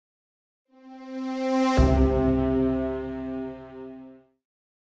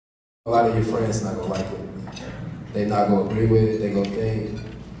lot of your friends not gonna like it. They're not gonna agree with it. They're gonna think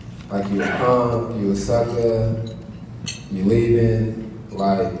like you a punk, you a sucker, you leaving,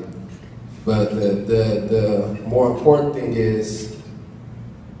 like. But the more important thing is,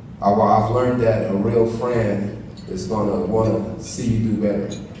 I've learned that a real friend is gonna wanna see you do better.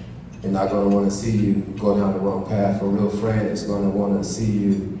 They're not gonna wanna see you go down the wrong path. A real friend is gonna wanna see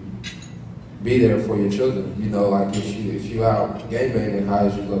you be there for your children. You know, like if you out gangbanging, how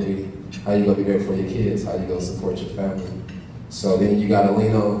you gonna be there for your kids? How you gonna support your family? So then you gotta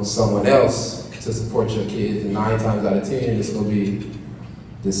lean on someone else to support your kids, and 9 times out of 10, it's gonna be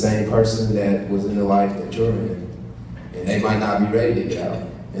the same person that was in the life that you're in. And they might not be ready to get out.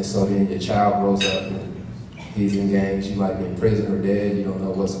 And so then your child grows up and he's in gangs, you might be in prison or dead, you don't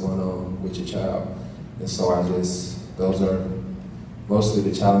know what's going on with your child. And so those are mostly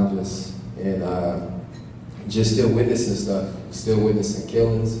the challenges. And just still witnessing stuff, still witnessing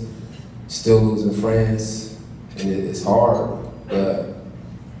killings, still losing friends. And it's hard, but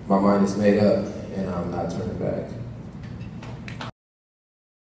my mind is made up and I'm not turning back.